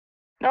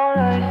No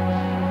lies,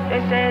 they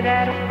say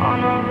that I'm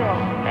on the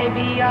road.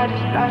 Maybe I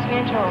just lost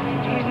control.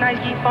 These nights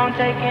keep on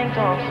taking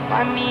tolls.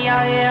 Find me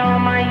out here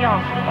on my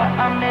own,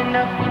 but I'm end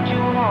up with you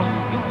home.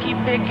 You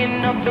keep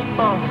picking up the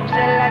phone,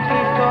 still like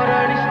these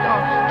dirty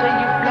stones. Till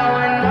you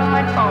blowing on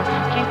my phone,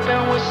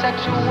 keeping with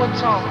sexual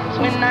tone.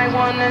 When I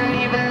wanna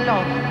leave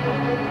alone,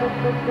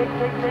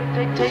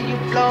 till you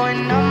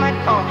blowing on my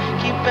phone,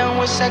 keeping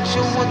with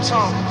sexual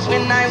tone.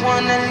 When I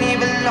wanna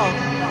leave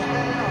alone.